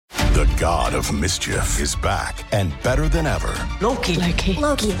The god of mischief is back and better than ever. Loki.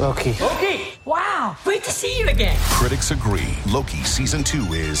 Wow, great to see you again. Critics agree Loki Season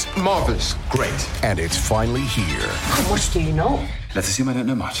 2 is marvelous. Great. And it's finally here. How much do you know? Let's assume I don't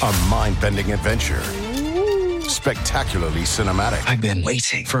know much. A mind-bending adventure. Spectacularly cinematic. I've been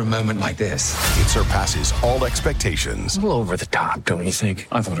waiting for a moment like this. It surpasses all expectations. A little over the top, don't you think?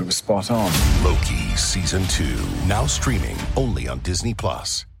 I thought it was spot on. Loki Season 2. Now streaming only on Disney+.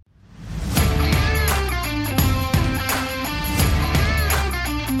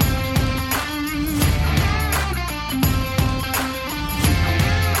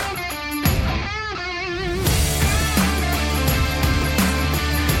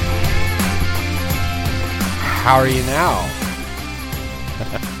 How are you now?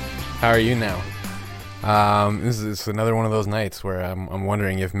 How are you now? This is another one of those nights where I'm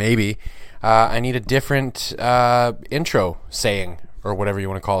wondering if maybe I need a different intro saying, or whatever you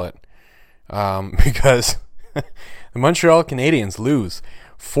want to call it, because the Montreal Canadiens lose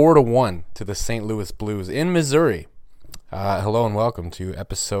 4-1 to the St. Louis Blues in Missouri. Hello and welcome to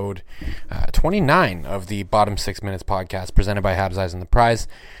episode 29 of the Bottom 6 Minutes podcast presented by Habs Eyes on the Prize.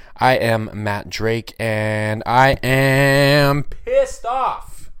 I am Matt Drake, and I am pissed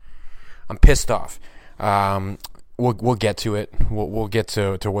off. I'm pissed off. We'll get to it. We'll get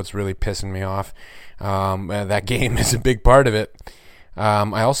to what's really pissing me off. That game is a big part of it.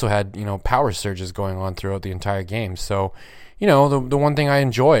 I also had power surges going on throughout the entire game. So the one thing I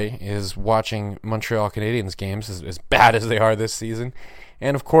enjoy is watching Montreal Canadiens games, as bad as they are this season.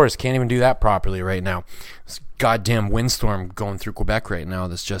 And, of course, can't even do that properly right now. This goddamn windstorm going through Quebec right now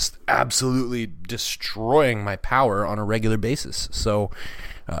that's just absolutely destroying my power on a regular basis. So,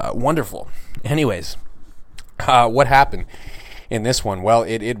 wonderful. Anyways, what happened in this one? Well,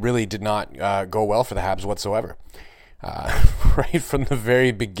 it really did not go well for the Habs whatsoever. Right from the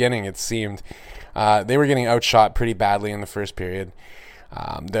very beginning, it seemed. They were getting outshot pretty badly in the first period.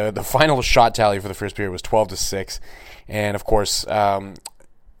 The final shot tally for the first period was 12-6. And, of course,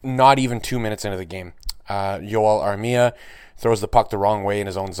 not even 2 minutes into the game, Yoel Armia throws the puck the wrong way in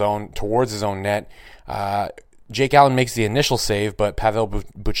his own zone towards his own net. Jake Allen makes the initial save, but Pavel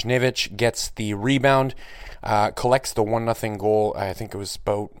Buchnevich gets the rebound, collects the 1-0 goal. I think it was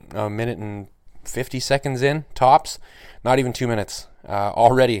about a minute and 50 seconds in, tops. Not even 2 minutes.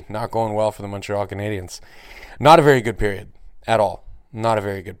 Already not going well for the Montreal Canadiens. Not a very good period at all. Not a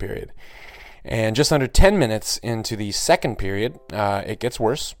very good period. And just under 10 minutes into the second period, it gets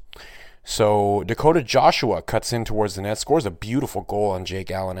worse. So Dakota Joshua cuts in towards the net, scores a beautiful goal on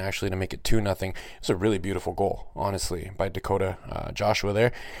Jake Allen, actually, to make it 2-0. It's a really beautiful goal, honestly, by Dakota Joshua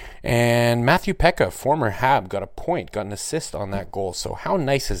there. And Matthew Pekka, former Hab, got a point, got an assist on that goal. So how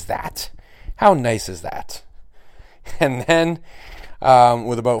nice is that? How nice is that? And then,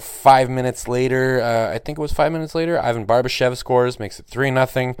 with about 5 minutes later, I think it was 5 minutes later, Ivan Barbashev scores, makes it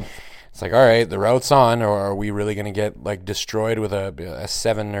 3-0. It's like, all right, the route's on, or are we really going to get destroyed with a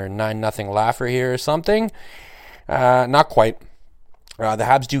 7 or 9-0 laugher here or something? Not quite. The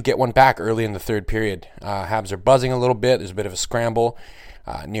Habs do get one back early in the third period. Habs are buzzing a little bit. There's a bit of a scramble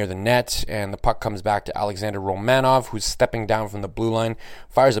near the net, and the puck comes back to Alexander Romanov, who's stepping down from the blue line,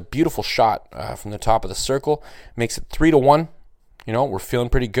 fires a beautiful shot from the top of the circle, makes it 3-1. We're feeling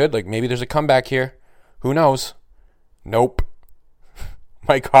pretty good. Maybe there's a comeback here. Who knows? Nope.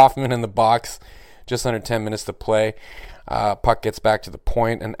 Mike Hoffman in the box, just under 10 minutes to play. Puck gets back to the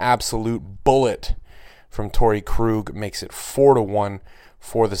point. An absolute bullet from Torrey Krug makes it 4-1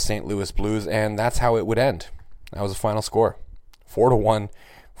 for the St. Louis Blues, and that's how it would end. That was the final score, 4-1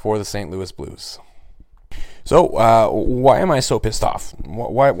 for the St. Louis Blues. So, why am I so pissed off?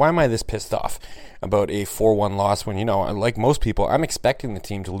 Why am I this pissed off about a 4-1 loss when, like most people, I'm expecting the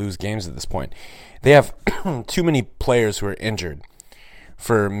team to lose games at this point. They have too many players who are injured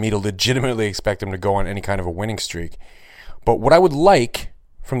for me to legitimately expect them to go on any kind of a winning streak. But what I would like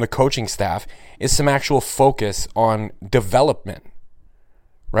from the coaching staff is some actual focus on development,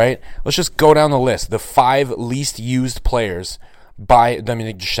 right? Let's just go down the list. The 5 least used players by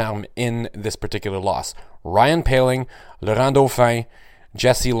Dominique Ducharme in this particular loss: Ryan Poehling, Laurent Dauphin,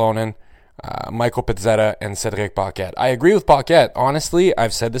 Jesse Lonen, Michael Pizzetta, and Cedric Paquette. I agree with Paquette. Honestly,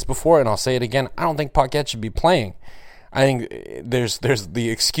 I've said this before, and I'll say it again. I don't think Paquette should be playing. I think there's the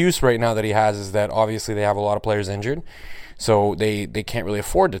excuse right now that he has is that obviously they have a lot of players injured, so they can't really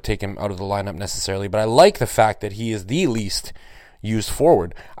afford to take him out of the lineup necessarily. But I like the fact that he is the least used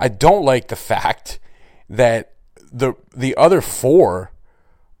forward. I don't like the fact that the other 4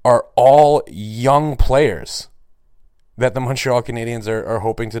 are all young players. that the Montreal Canadiens are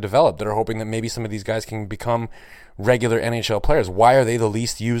hoping to develop, that are hoping that maybe some of these guys can become regular NHL players. Why are they the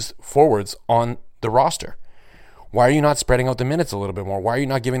least used forwards on the roster? Why are you not spreading out the minutes a little bit more? Why are you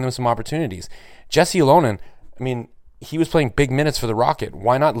not giving them some opportunities? Jesse Alonen, I mean, he was playing big minutes for the Rocket.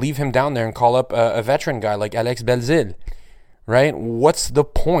 Why not leave him down there and call up a veteran guy like Alex Belzile, right? What's the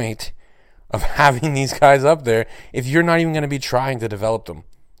point of having these guys up there if you're not even going to be trying to develop them,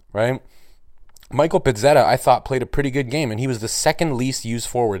 right? Michael Pizzetta, I thought, played a pretty good game, and he was the second least used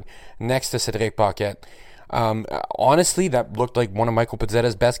forward next to Cédric Paquette. Honestly, that looked like one of Michael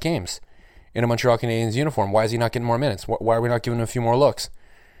Pizzetta's best games in a Montreal Canadiens uniform. Why is he not getting more minutes? Why are we not giving him a few more looks?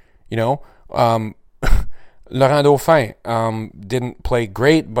 You know, Laurent Dauphin didn't play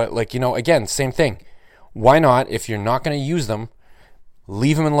great, but again, same thing. Why not, if you're not going to use them,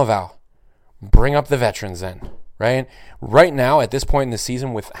 leave them in Laval. Bring up the veterans then, right? Right now, at this point in the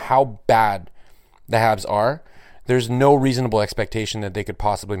season, with how bad the Habs are, there's no reasonable expectation that they could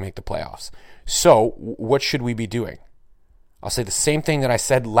possibly make the playoffs. So, what should we be doing? I'll say the same thing that I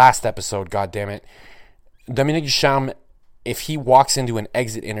said last episode, goddammit. Dominique Ducharme, if he walks into an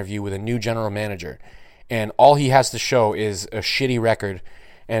exit interview with a new general manager and all he has to show is a shitty record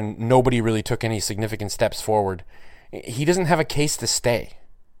and nobody really took any significant steps forward, he doesn't have a case to stay.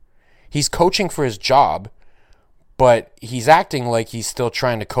 He's coaching for his job, but he's acting like he's still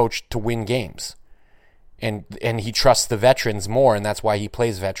trying to coach to win games. And he trusts the veterans more, and that's why he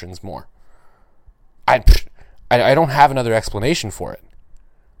plays veterans more. I don't have another explanation for it.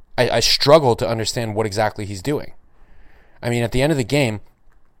 I struggle to understand what exactly he's doing. I mean, at the end of the game,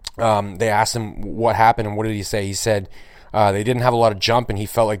 they asked him what happened, and what did he say? He said they didn't have a lot of jump, and he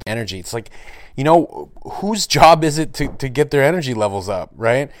felt like energy. It's like, whose job is it to get their energy levels up,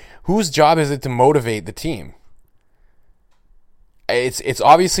 right? Whose job is it to motivate the team? It's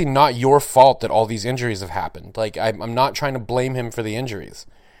obviously not your fault that all these injuries have happened. Like, I'm not trying to blame him for the injuries.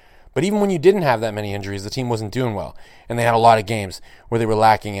 But even when you didn't have that many injuries, the team wasn't doing well. And they had a lot of games where they were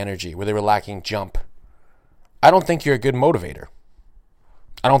lacking energy, where they were lacking jump. I don't think you're a good motivator.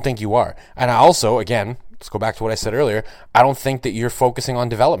 I don't think you are. And I also, again, let's go back to what I said earlier, I don't think that you're focusing on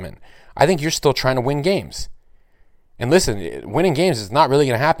development. I think you're still trying to win games. And listen, winning games is not really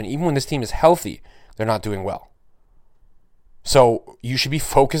going to happen. Even when this team is healthy, they're not doing well. So you should be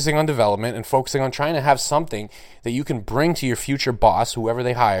focusing on development and focusing on trying to have something that you can bring to your future boss, whoever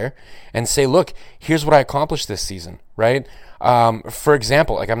they hire, and say, look, here's what I accomplished this season, right? For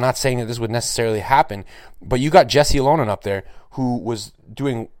example, I'm not saying that this would necessarily happen, but you got Jesse Alonen up there who was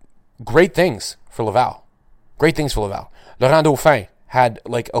doing great things for Laval. Great things for Laval. Laurent Dauphin had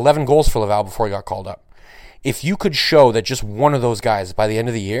 11 goals for Laval before he got called up. If you could show that just one of those guys by the end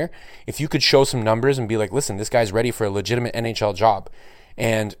of the year, if you could show some numbers and be like, listen, this guy's ready for a legitimate NHL job.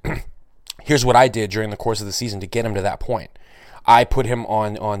 And here's what I did during the course of the season to get him to that point. I put him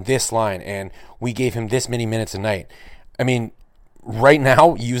on this line and we gave him this many minutes a night. I mean, right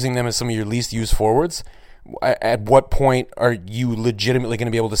now, using them as some of your least used forwards, at what point are you legitimately going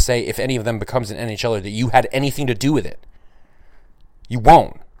to be able to say, if any of them becomes an NHLer, that you had anything to do with it? You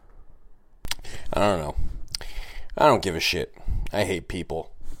won't. I don't know. I don't give a shit. I hate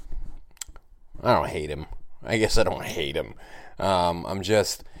people. I don't hate him. I guess I don't hate him. I'm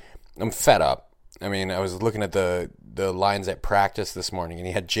fed up. I mean, I was looking at the lines at practice this morning, and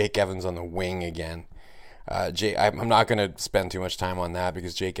he had Jake Evans on the wing again. I'm not going to spend too much time on that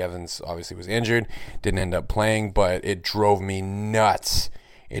because Jake Evans obviously was injured, didn't end up playing, but it drove me nuts.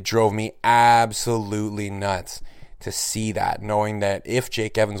 It drove me absolutely nuts to see that, knowing that if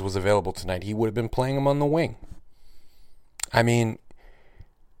Jake Evans was available tonight, he would have been playing him on the wing. I mean,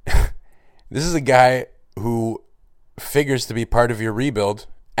 this is a guy who figures to be part of your rebuild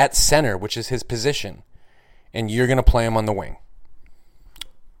at center, which is his position, and you're going to play him on the wing.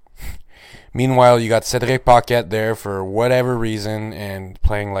 Meanwhile, you got Cédric Paquette there for whatever reason and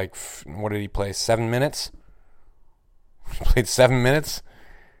playing what did he play, 7 minutes? He played 7 minutes?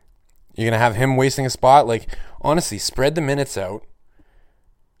 You're going to have him wasting a spot? Honestly, spread the minutes out.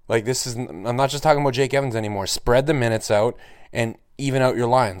 I'm not just talking about Jake Evans anymore. Spread the minutes out and even out your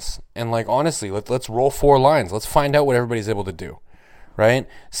lines. And honestly, let's roll 4 lines. Let's find out what everybody's able to do, right?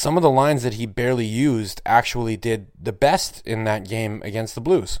 Some of the lines that he barely used actually did the best in that game against the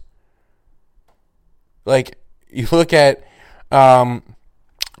Blues. You look at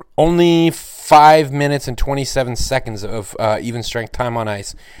only 5 minutes and 27 seconds of even strength time on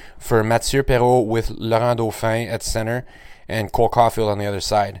ice for Mathieu Perreault with Laurent Dauphin at center and Cole Caulfield on the other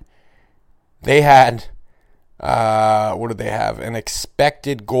side. They had, what did they have? An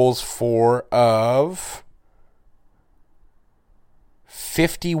expected goals for of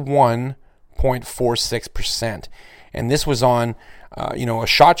 51.46%. And this was on, a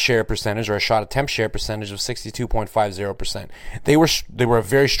shot share percentage or a shot attempt share percentage of 62.50%. They were a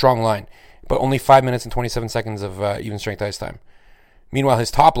very strong line, but only 5 minutes and 27 seconds of even strength ice time. Meanwhile,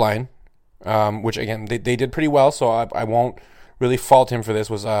 his top line, which again, they did pretty well, so I won't really fault him for this,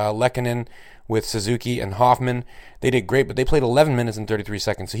 was Lehkonen with Suzuki and Hoffman. They did great, but they played 11 minutes and 33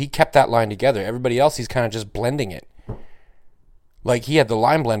 seconds, so he kept that line together. Everybody else, he's kind of just blending it. Like, he had the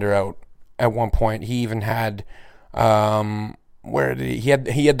line blender out at one point. He even had, he had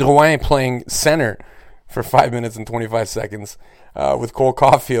Drouin playing center for 5 minutes and 25 seconds with Cole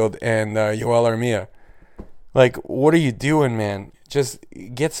Caulfield and Yoel Armia. Like, what are you doing, man? Just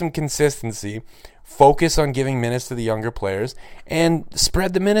get some consistency. Focus on giving minutes to the younger players and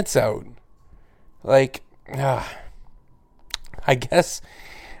spread the minutes out. Like, I guess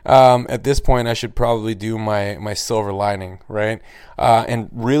at this point I should probably do my silver lining, right? And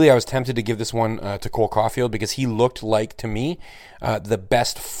really I was tempted to give this one to Cole Caulfield because he looked like, to me, the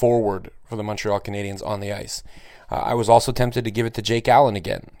best forward for the Montreal Canadiens on the ice. I was also tempted to give it to Jake Allen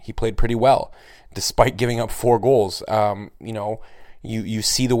again. He played pretty well, despite giving up 4 goals. You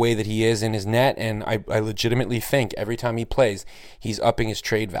see the way that he is in his net, and I legitimately think every time he plays, he's upping his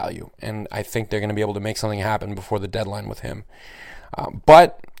trade value. And I think they're going to be able to make something happen before the deadline with him.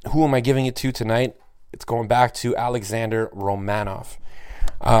 But who am I giving it to tonight? It's going back to Alexander Romanov.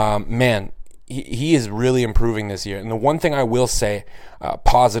 Man, he is really improving this year. And the one thing I will say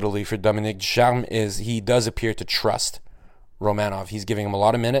positively for Dominique Ducharme is he does appear to trust Romanov. He's giving him a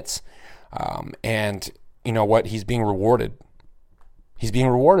lot of minutes. And you know what? He's being rewarded. He's being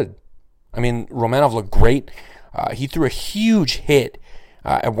rewarded. I mean, Romanov looked great. He threw a huge hit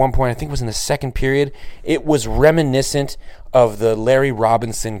at one point. I think it was in the second period. It was reminiscent of the Larry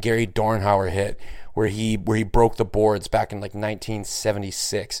Robinson, Gary Dornhauer hit where he broke the boards back in like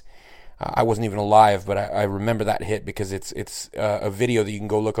 1976. I wasn't even alive, but I remember that hit because it's a video that you can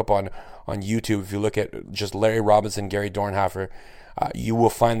go look up on YouTube. If you look at just Larry Robinson, Gary Dornhauer, you will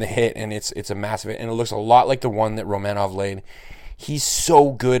find the hit, and it's a massive hit, and it looks a lot like the one that Romanov laid. He's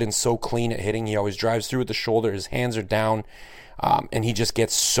so good and so clean at hitting. He always drives through with the shoulder. His hands are down, and he just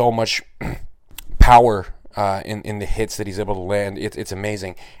gets so much power in the hits that he's able to land. It's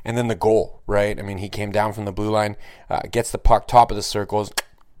amazing. And then the goal, right? I mean, he came down from the blue line, gets the puck top of the circles,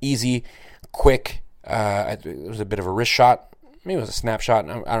 easy, quick. It was a bit of a wrist shot. Maybe it was a snapshot.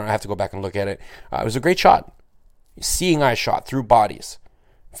 I don't know. I have to go back and look at it. It was a great shot. Seeing eye shot through bodies.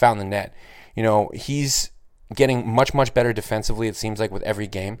 Found the net. He's getting much, much better defensively, it seems like, with every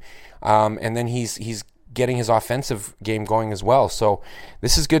game. And then he's getting his offensive game going as well. So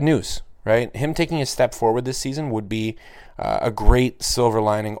this is good news, right? Him taking a step forward this season would be a great silver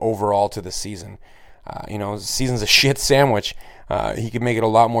lining overall to the season. The season's a shit sandwich. He could make it a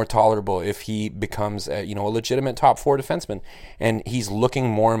lot more tolerable if he becomes a legitimate top 4 defenseman. And he's looking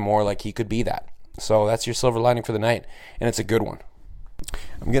more and more like he could be that. So that's your silver lining for the night. And it's a good one.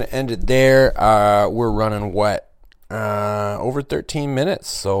 I'm going to end it there. We're running over 13 minutes.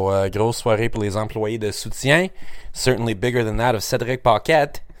 So, grosse soirée pour les employés de soutien. Certainly bigger than that of Cédric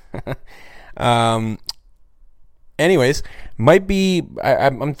Paquette. Anyways,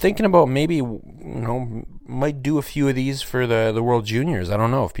 I'm thinking about maybe, might do a few of these for the World Juniors. I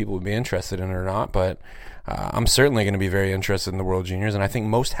don't know if people would be interested in it or not, but I'm certainly going to be very interested in the World Juniors, and I think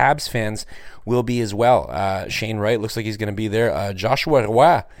most Habs fans will be as well. Shane Wright looks like he's going to be there. Joshua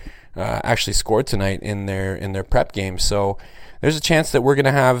Roy actually scored tonight in their prep game, so there's a chance that we're going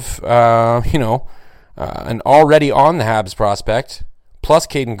to have an already on the Habs prospect plus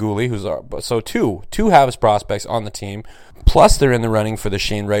Caden Gooley, so two Habs prospects on the team, plus they're in the running for the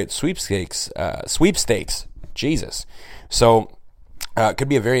Shane Wright sweepstakes. Jesus, so. It could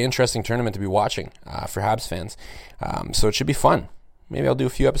be a very interesting tournament to be watching for Habs fans. So it should be fun. Maybe I'll do a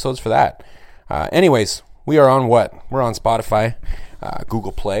few episodes for that. Anyways, we are on what? We're on Spotify,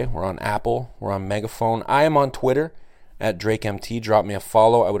 Google Play. We're on Apple. We're on Megaphone. I am on Twitter at DrakeMT. Drop me a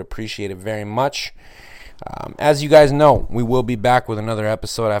follow. I would appreciate it very much. As you guys know, we will be back with another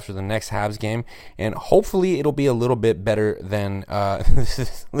episode after the next Habs game. And hopefully it'll be a little bit better than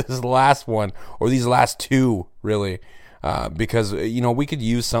this last one, or these last two, really. Because, we could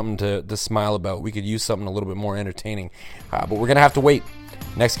use something to smile about. We could use something a little bit more entertaining. But we're going to have to wait.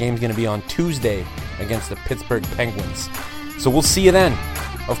 Next game's going to be on Tuesday against the Pittsburgh Penguins. So we'll see you then.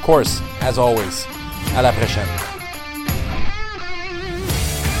 Of course, as always, à la prochaine.